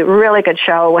arranged a really good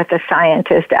show with a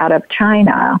scientist out of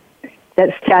China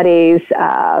that studies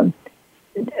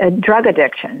drug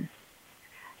addiction.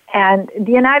 And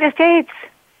the United States,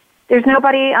 there's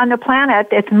nobody on the planet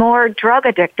that's more drug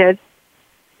addicted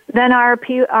than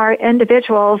our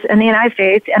individuals in the United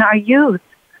States and our youth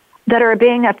that are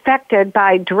being affected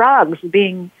by drugs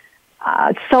being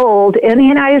sold in the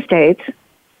United States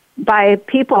by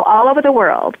people all over the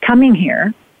world coming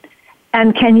here.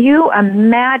 And can you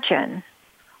imagine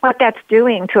what that's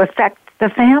doing to affect the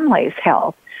family's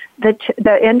health?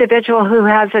 The individual who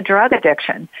has a drug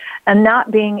addiction and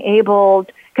not being able,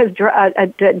 because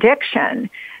addiction,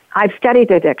 I've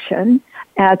studied addiction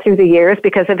through the years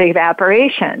because of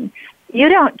evaporation. You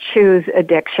don't choose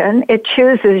addiction. It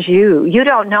chooses you. You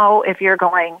don't know if you're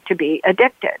going to be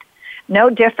addicted. No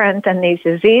different than these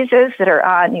diseases that are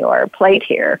on your plate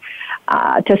here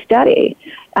to study.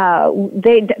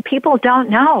 People don't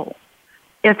know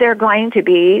if they're going to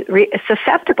be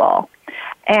susceptible.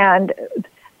 And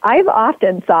I've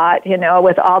often thought,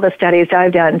 with all the studies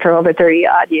I've done for over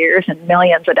 30-odd years and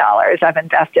millions of dollars I've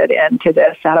invested into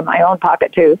this out of my own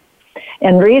pocket, too,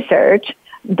 in research,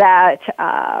 that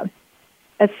a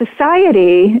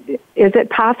society, is it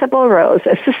possible, Rose,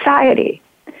 a society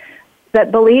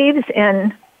that believes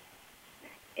in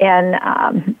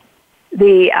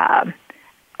the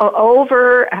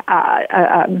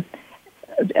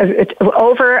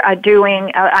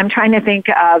overdoing, I'm trying to think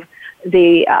of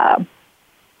the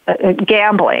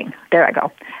gambling. There I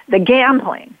go. The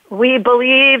gambling. We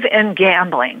believe in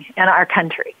gambling in our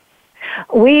country.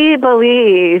 We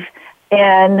believe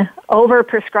in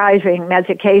overprescribing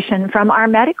medication from our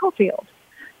medical field.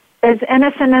 As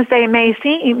innocent as they may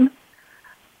seem,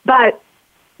 but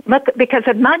look, because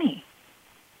of money.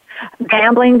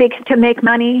 Gambling to make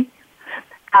money,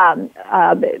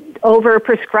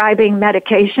 overprescribing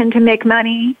medication to make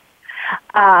money.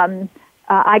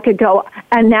 I could go,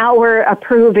 and now we're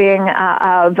approving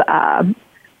of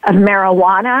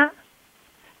marijuana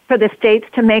for the states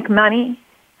to make money.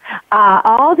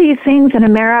 All these things in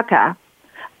America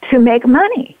to make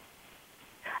money.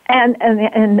 And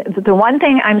the one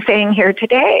thing I'm saying here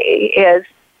today is,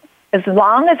 as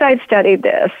long as I've studied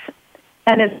this,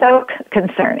 and it's so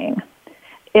concerning,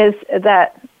 is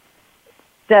that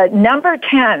the number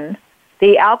 10,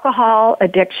 the alcohol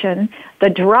addiction, the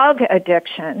drug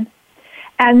addiction,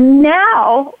 and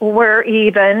now we're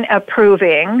even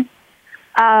approving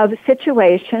of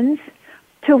situations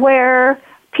to where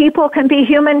people can be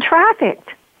human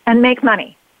trafficked and make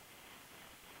money.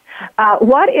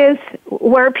 What is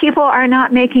where people are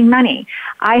not making money?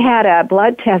 I had a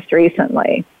blood test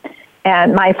recently,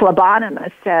 and my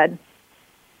phlebotomist said,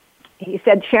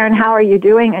 Sharon, how are you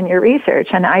doing in your research?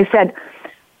 And I said,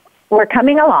 we're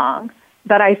coming along,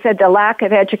 but I said the lack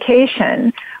of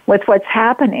education with what's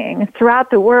happening throughout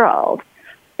the world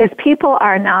is people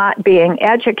are not being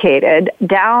educated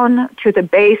down to the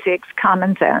basics,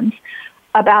 common sense,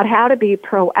 about how to be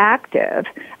proactive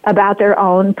about their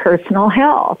own personal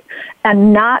health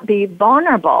and not be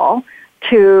vulnerable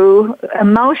to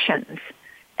emotions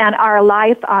and our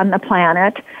life on the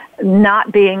planet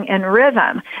not being in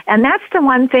rhythm. And that's the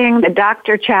one thing that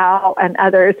Dr. Chow and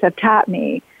others have taught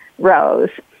me, Rose,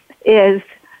 is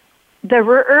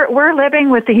we're living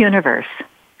with the universe.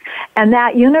 And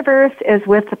that universe is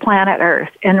with the planet Earth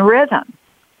in rhythm.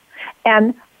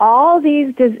 And all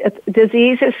these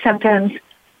diseases, symptoms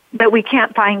that we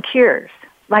can't find cures,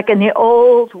 like in the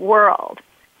old world,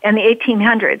 in the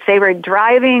 1800s, they were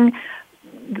driving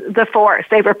the forest,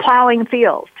 they were plowing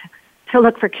fields to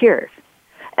look for cures.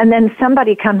 And then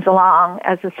somebody comes along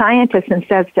as a scientist and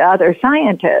says to other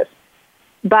scientists,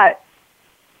 but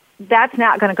that's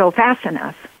not going to go fast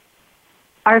enough.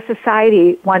 Our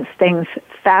society wants things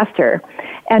faster.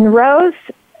 And Rose,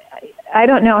 I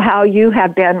don't know how you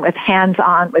have been with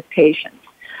hands-on with patients.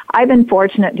 I've been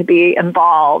fortunate to be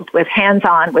involved with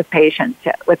hands-on with patients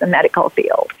with the medical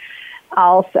field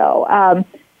also.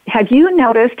 Have you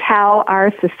noticed how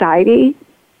our society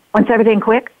wants everything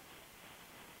quick?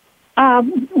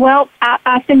 Well,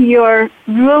 I think you're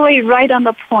really right on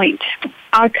the point.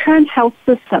 Our current health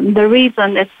system, the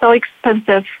reason it's so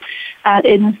expensive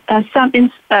in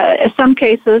some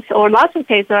cases, or lots of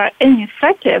cases, are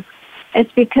ineffective, is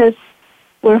because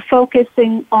we're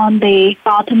focusing on the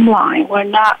bottom line. We're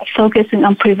not focusing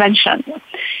on prevention,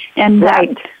 and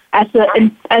right. As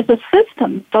a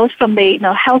system, both from the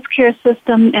healthcare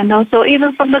system and also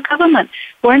even from the government,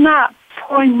 we're not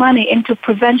pouring money into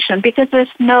prevention because there's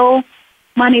no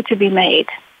money to be made.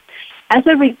 As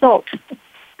a result,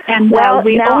 and I'm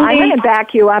going to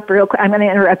back you up real quick. I'm going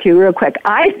to interrupt you real quick.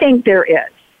 I think there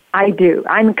is. I do.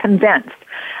 I'm convinced.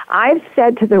 I've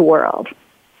said to the world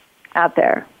out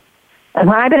there, And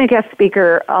when I've been a guest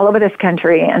speaker all over this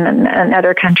country and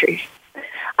other countries,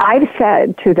 I've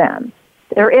said to them,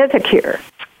 there is a cure.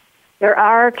 There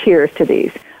are cures to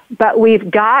these, but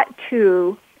we've got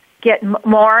to get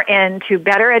more into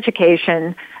better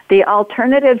education. The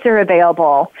alternatives are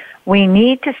available. We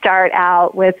need to start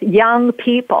out with young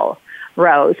people,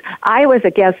 Rose. I was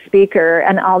a guest speaker,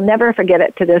 and I'll never forget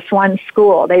it, to this one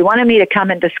school. They wanted me to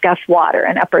come and discuss water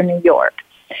in Upper New York.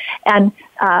 And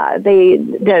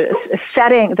the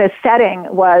setting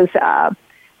was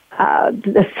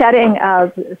the setting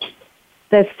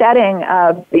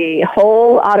of the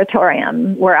whole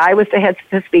auditorium where I was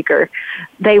the speaker.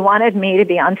 They wanted me to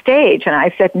be on stage, and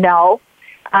I said no.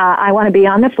 I want to be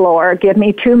on the floor. Give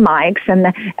me 2 mics,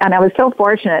 and I was so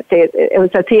fortunate. It was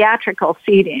a theatrical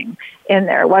seating in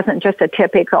there. It wasn't just a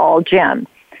typical gym.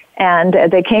 And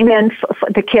they came in,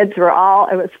 the kids were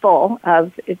it was full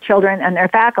of children and their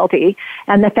faculty.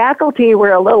 And the faculty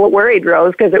were a little worried,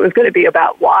 Rose, because it was going to be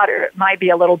about water. It might be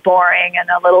a little boring and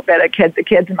a little bit of the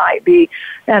kids might be,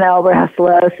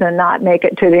 restless and not make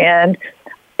it to the end.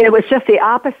 It was just the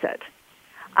opposite.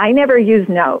 I never use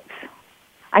notes.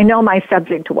 I know my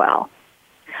subject well.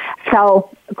 So,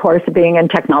 of course, being in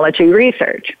technology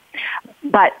research.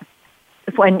 But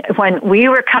when we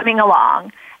were coming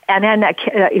along, and then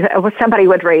somebody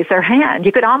would raise their hand,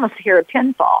 you could almost hear a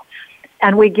pin fall.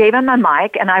 And we gave them a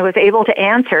mic, and I was able to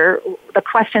answer the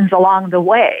questions along the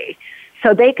way.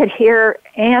 So they could hear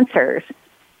answers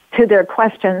to their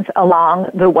questions along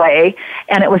the way.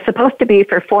 And it was supposed to be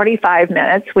for 45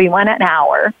 minutes. We went an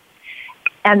hour.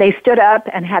 And they stood up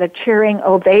and had a cheering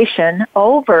ovation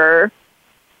over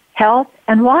health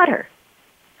and water.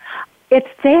 It's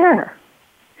there.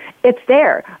 It's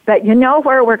there. But you know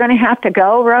where we're going to have to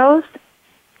go, Rose?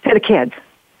 To the kids,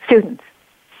 students.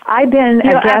 I've been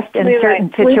a guest in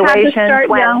certain situations.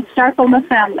 We have to start from the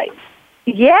family.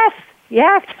 Yes.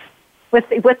 With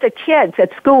the kids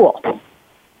at school.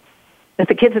 With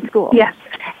the kids at school. Yes.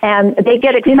 And they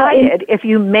get excited if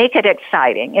you make it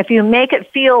exciting, if you make it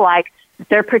feel like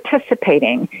they're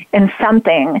participating in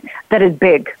something that is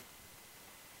big,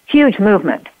 huge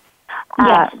movement.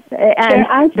 Yes.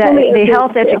 And the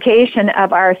health education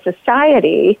of our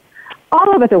society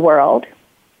all over the world,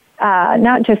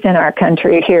 not just in our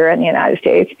country here in the United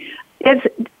States, is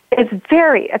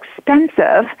very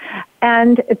expensive.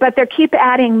 But they keep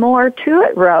adding more to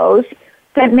it, Rose,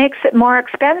 that makes it more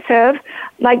expensive,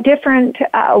 like different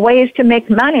ways to make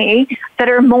money that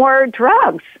are more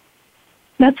drugs.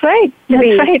 That's right.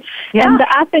 Right. Yeah. And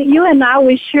I think you and I,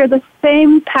 we share the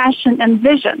same passion and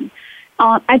vision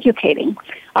on educating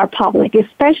our public,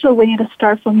 especially we need to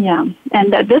start from young.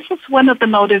 And this is one of the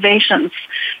motivations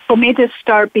for me to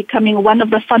start becoming one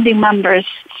of the funding members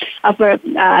of a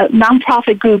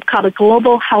nonprofit group called the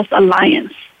Global Health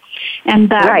Alliance. And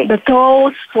the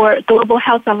goals for Global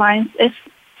Health Alliance is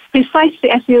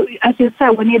precisely, as you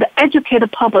said, we need to educate the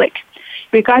public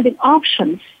regarding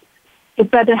options to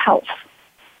better health.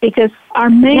 Because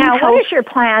our main what is your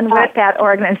plan with that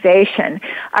organization?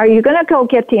 Are you going to go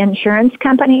get the insurance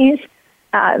companies?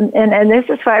 And this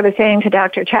is what I was saying to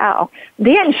Dr. Chow.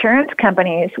 The insurance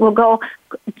companies will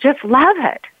just love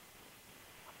it.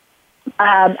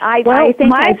 I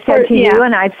think I've said to you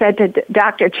and I've said to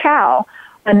Dr. Chow,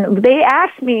 and they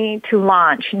asked me to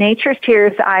launch Nature's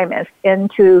Tears Eye Mist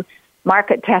into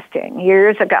market testing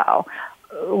years ago.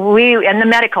 In the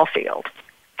medical field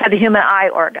for the human eye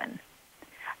organ.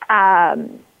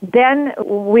 Then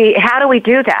how do we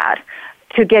do that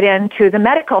to get into the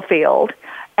medical field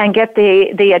and get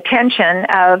the attention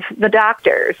of the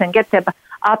doctors and get the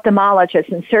ophthalmologists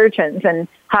and surgeons and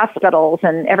hospitals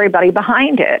and everybody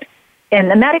behind it in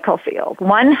the medical field?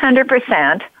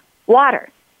 100% water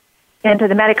into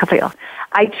the medical field.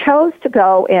 I chose to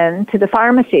go into the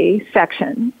pharmacy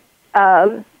section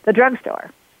of the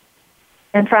drugstore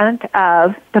in front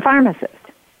of the pharmacist.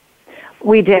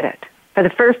 We did it. For the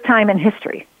first time in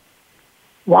history,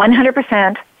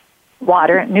 100%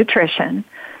 water, nutrition,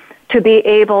 to be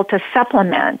able to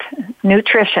supplement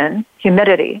nutrition,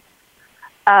 humidity,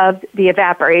 of the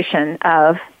evaporation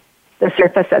of the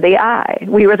surface of the eye.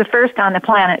 We were the first on the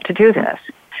planet to do this.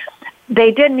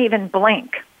 They didn't even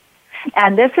blink.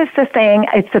 And this is the thing,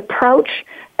 it's approach,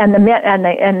 and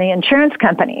the insurance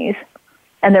companies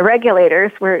and the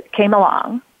regulators came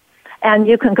along. And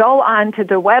you can go onto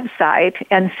the website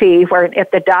and see where if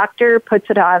the doctor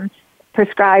puts it on,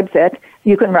 prescribes it,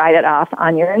 you can write it off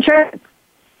on your insurance.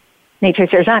 Nature's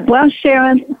Tears Eye Mist. Well,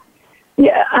 Sharon,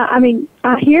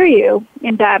 I hear you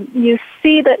in that you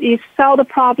see that you saw the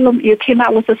problem, you came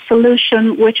out with a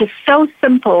solution which is so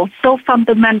simple, so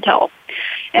fundamental.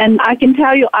 And I can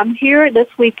tell you, I'm here this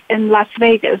week in Las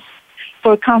Vegas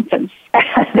for a conference.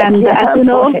 And as you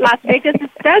know, Las Vegas is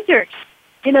desert.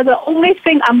 The only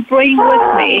thing I'm bringing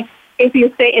with me, if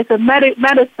you say it's a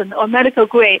medicine or medical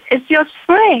grade, is your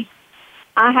spray.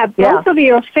 I have both of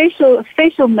your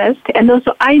facial mist and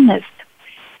also eye mist,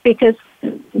 because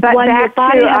but when your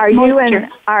body has moisture.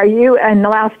 Are you in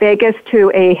Las Vegas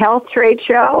to a health trade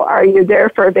show? Or are you there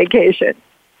for a vacation?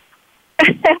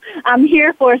 I'm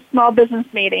here for a small business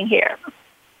meeting here.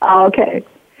 Okay.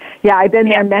 Yeah, I've been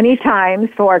there many times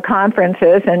for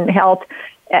conferences and health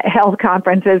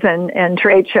conferences and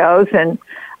trade shows, and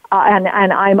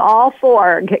I'm all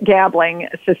for gambling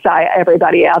society.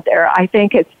 Everybody out there, I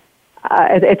think it's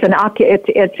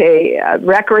a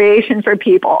recreation for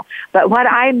people. But what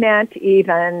I meant,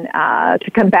 even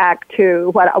to come back to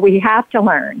what we have to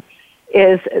learn,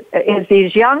 is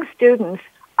these young students.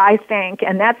 I think,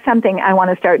 and that's something I want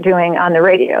to start doing on the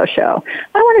radio show.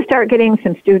 I want to start getting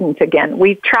some students again.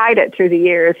 We tried it through the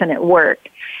years and it worked.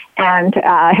 And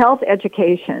health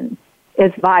education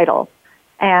is vital.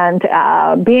 And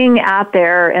being out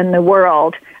there in the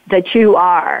world that you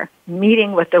are,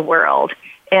 meeting with the world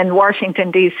in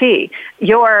Washington, D.C.,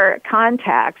 your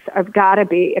contacts have got to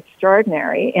be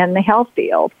extraordinary in the health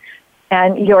field.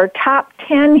 And your top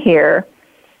 10 here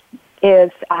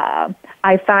is,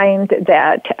 I find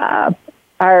that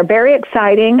are very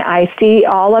exciting. I see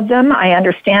all of them. I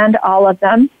understand all of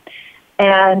them.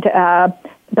 And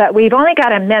but we've only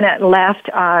got a minute left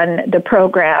on the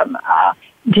program.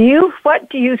 What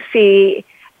do you see?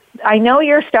 I know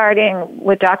you're starting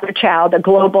with Dr. Chow, the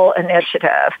global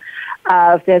initiative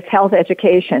of this health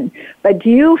education, but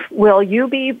will you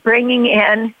be bringing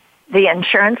in the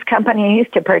insurance companies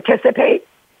to participate?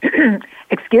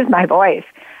 Excuse my voice.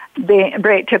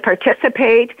 To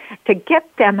participate, to get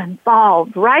them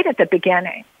involved right at the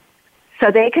beginning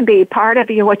so they can be part of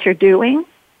what you're doing?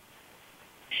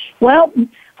 Well,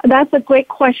 that's a great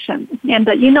question. And,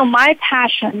 my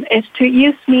passion is to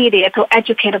use media to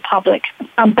educate the public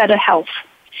on better health.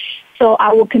 So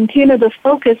I will continue to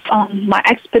focus on my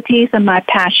expertise and my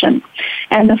passion.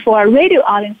 And for our radio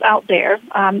audience out there,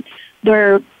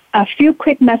 there are a few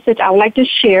quick messages I would like to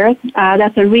share.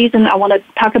 That's the reason I want to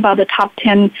talk about the top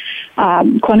 10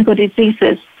 chronic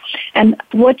diseases and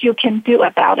what you can do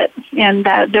about it. And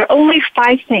there are only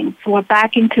 5 things. We're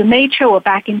back into nature. We're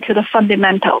back into the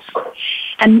fundamentals.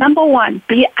 And number 1,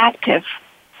 be active.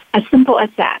 As simple as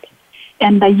that.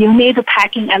 And you need to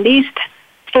pack in at least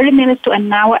 30 minutes to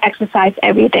an hour exercise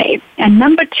every day. And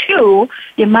number 2,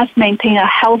 you must maintain a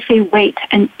healthy weight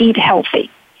and eat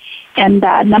healthy. And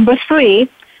number 3,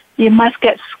 you must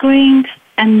get screened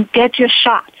and get your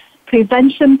shots.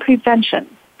 Prevention.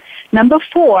 Number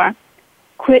 4,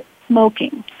 quit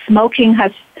smoking. Smoking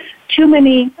has too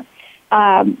many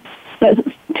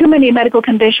medical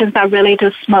conditions that relate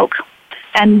to smoke,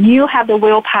 and you have the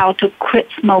willpower to quit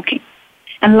smoking.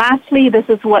 And lastly, this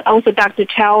is what also Dr.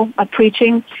 Chow are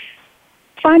preaching.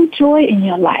 Find joy in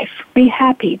your life. Be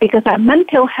happy, because our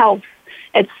mental health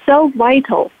is so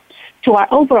vital to our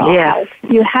overall health.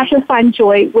 You have to find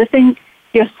joy within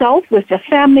yourself, with your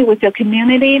family, with your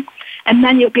community, and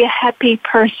then you'll be a happy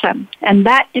person. And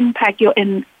that impacts your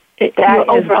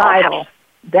overall health.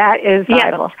 That is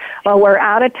vital. Well, we're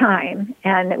out of time,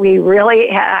 and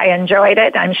I enjoyed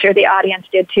it. I'm sure the audience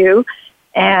did too.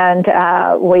 And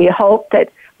we hope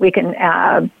that we can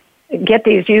get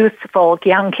these youthful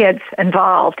young kids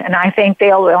involved, and I think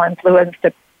they will influence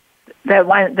the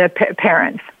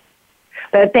parents.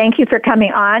 But thank you for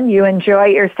coming on. You enjoy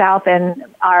yourself in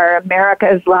our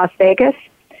America's Las Vegas,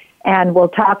 and we'll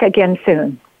talk again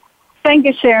soon. Thank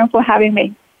you, Sharon, for having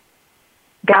me.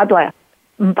 God bless.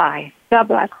 Bye. God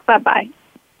bless. Bye-bye.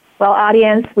 Well,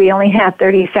 audience, we only have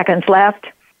 30 seconds left.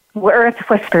 Earth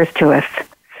whispers to us,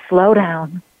 slow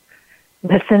down,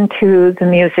 listen to the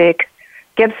music,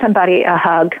 give somebody a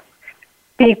hug,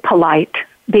 be polite,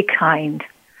 be kind,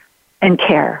 and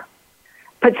care.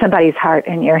 Put somebody's heart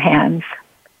in your hands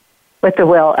with the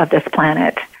will of this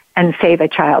planet and save a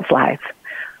child's life.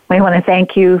 We want to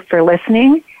thank you for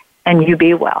listening, and you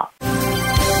be well.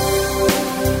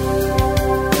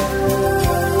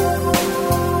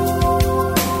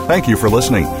 Thank you for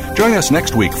listening. Join us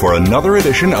next week for another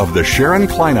edition of the Sharon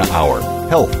Kleine Hour,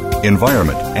 Health,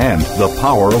 Environment, and the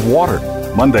Power of Water.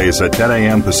 Mondays at 10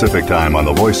 a.m. Pacific Time on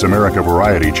the Voice America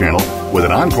Variety Channel, with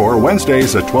an encore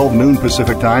Wednesdays at 12 noon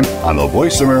Pacific Time on the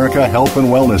Voice America Health and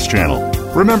Wellness Channel.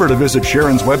 Remember to visit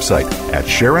Sharon's website at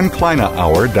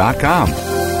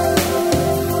SharonKleinehour.com.